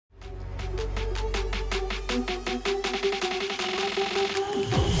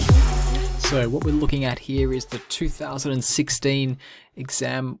So what we're looking at here is the 2016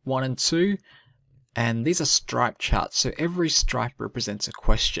 exam 1 and 2, and these are stripe charts. So every stripe represents a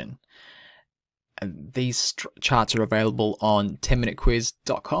question. And these charts are available on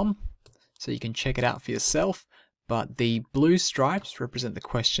 10minutequiz.com, so you can check it out for yourself. But the blue stripes represent the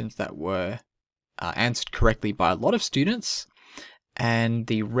questions that were answered correctly by a lot of students, and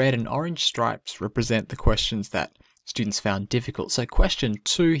the red and orange stripes represent the questions that students found difficult. So question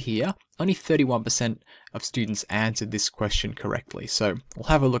 2 here, only 31% of students answered this question correctly. So we'll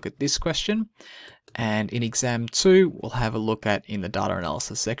have a look at this question, and in exam 2 we'll have a look at, in the data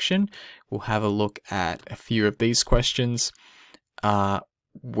analysis section, we'll have a look at a few of these questions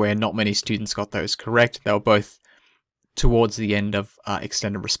where not many students got those correct. They were both towards the end of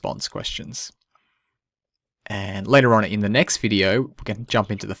extended response questions. And later on in the next video, we can jump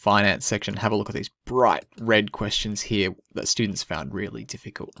into the finance section and have a look at these bright red questions here that students found really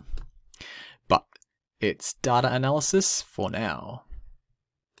difficult. But it's data analysis for now.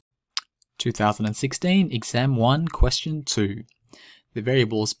 2016 Exam 1 Question 2. The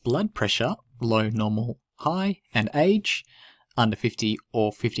variables blood pressure, low, normal, high, and age, under 50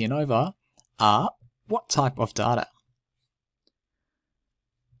 or 50 and over, are what type of data?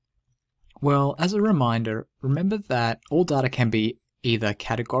 Well, as a reminder, remember that all data can be either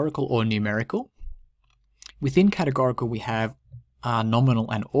categorical or numerical. Within categorical we have nominal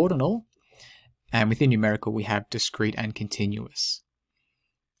and ordinal, and within numerical we have discrete and continuous.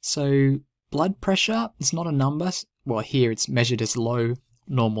 So blood pressure is not a number. Well, here it's measured as low,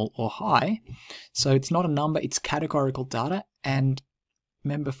 normal, or high. So it's not a number, it's categorical data. And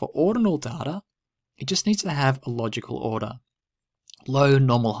remember, for ordinal data, it just needs to have a logical order. Low,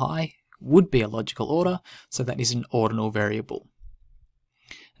 normal, high would be a logical order, so that is an ordinal variable.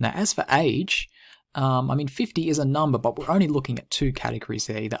 Now, as for age, 50 is a number, but we're only looking at two categories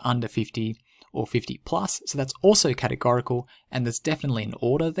there, either under 50 or 50 plus, so that's also categorical, and there's definitely an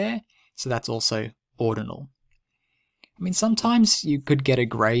order there, so that's also ordinal. Sometimes you could get a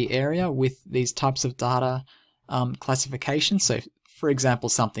grey area with these types of data classifications. So, for example,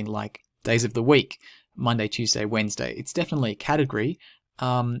 something like days of the week, Monday, Tuesday, Wednesday, it's definitely a category.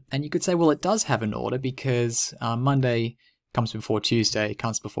 And you could say, well, it does have an order because Monday comes before Tuesday,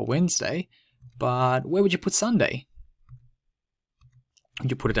 comes before Wednesday, but where would you put Sunday? Would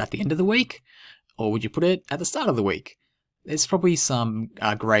you put it at the end of the week, or would you put it at the start of the week? There's probably some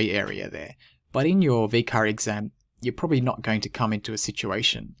grey area there, but in your VCAA exam, you're probably not going to come into a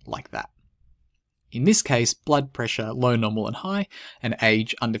situation like that. In this case, blood pressure, low, normal, and high, and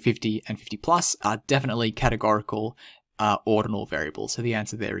age, under 50 and 50 plus, are definitely categorical ordinal variables, so the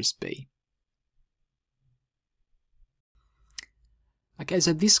answer there is B. Okay,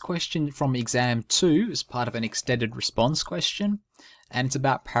 so this question from exam 2 is part of an extended response question, and it's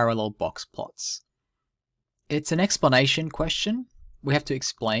about parallel box plots. It's an explanation question. We have to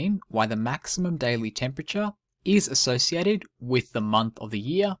explain why the maximum daily temperature is associated with the month of the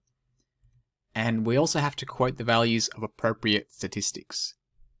year, and we also have to quote the values of appropriate statistics.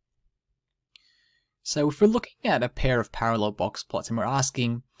 So if we're looking at a pair of parallel box plots and we're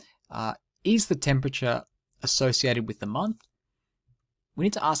asking, is the temperature associated with the month? We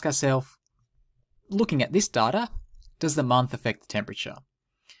need to ask ourselves, looking at this data, does the month affect the temperature?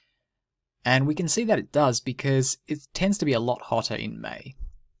 And we can see that it does, because it tends to be a lot hotter in May.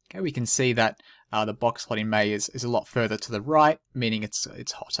 Okay, we can see that the box plot in May is a lot further to the right, meaning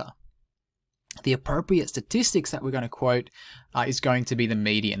it's hotter. The appropriate statistics that we're going to quote is going to be the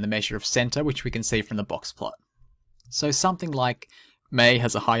median, the measure of center, which we can see from the box plot. So something like May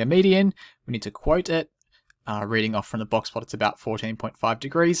has a higher median, we need to quote it. Reading off from the box plot, it's about 14.5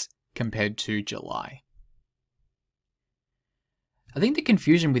 degrees compared to July. I think the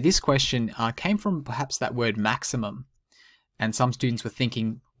confusion with this question came from perhaps that word maximum. And some students were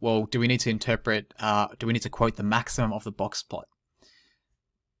thinking, well, do we need to quote the maximum of the box plot?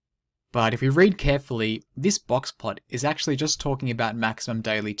 But if we read carefully, this box plot is actually just talking about maximum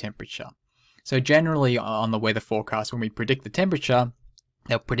daily temperature. So generally on the weather forecast, when we predict the temperature,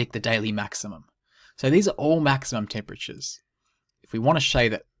 they'll predict the daily maximum. So these are all maximum temperatures. If we want to say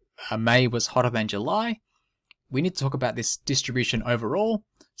that May was hotter than July, we need to talk about this distribution overall.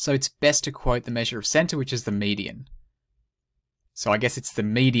 So it's best to quote the measure of center, which is the median. So I guess it's the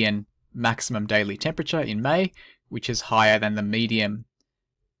median maximum daily temperature in May, which is higher than the median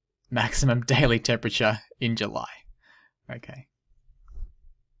maximum daily temperature in July. Okay.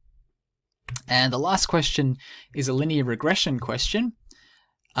 And the last question is a linear regression question.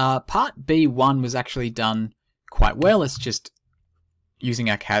 Part B1 was actually done quite well. It's just using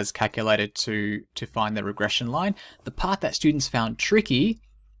our CAS calculator to find the regression line. The part that students found tricky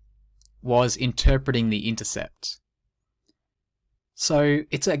was interpreting the intercept. So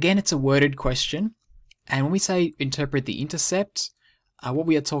it's a worded question, and when we say interpret the intercept, what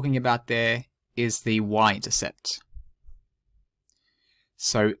we are talking about there is the y-intercept.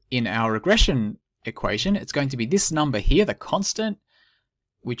 So in our regression equation, it's going to be this number here, the constant,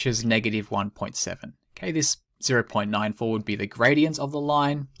 which is negative 1.7. Okay, this 0.94 would be the gradient of the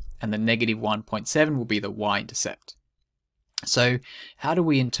line, and the negative 1.7 will be the y-intercept. So how do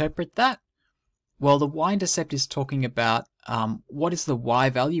we interpret that? Well, the y-intercept is talking about what is the y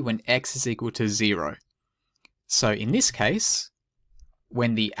value when x is equal to 0. So in this case,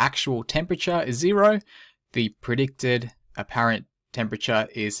 when the actual temperature is 0, the predicted apparent temperature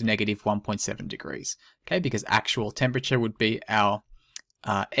is negative 1.7 degrees. Okay, because actual temperature would be our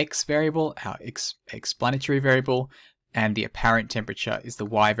x variable, our explanatory variable, and the apparent temperature is the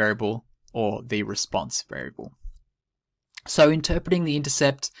y variable, or the response variable. So interpreting the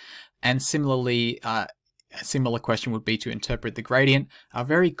intercept, and similarly, a similar question would be to interpret the gradient, are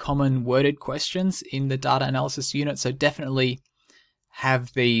very common worded questions in the data analysis unit, so definitely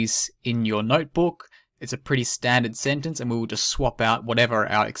have these in your notebook. It's a pretty standard sentence, and we will just swap out whatever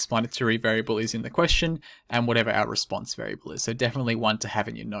our explanatory variable is in the question and whatever our response variable is. So definitely one to have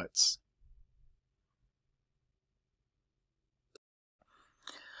in your notes.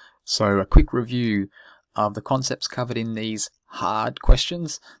 So a quick review of the concepts covered in these hard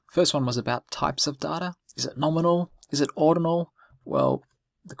questions. The first one was about types of data. Is it nominal? Is it ordinal? Well,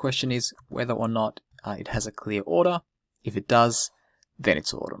 the question is whether or not it has a clear order. If it does, then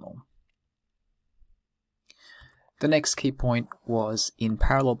it's ordinal. The next key point was in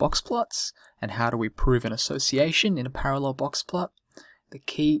parallel box plots, and how do we prove an association in a parallel box plot? The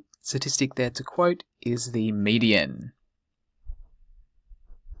key statistic there to quote is the median.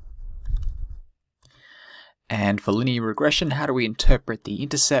 And for linear regression, how do we interpret the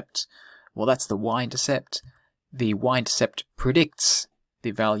intercept? Well, that's the y-intercept. The y-intercept predicts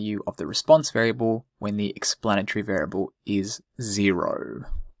the value of the response variable when the explanatory variable is 0.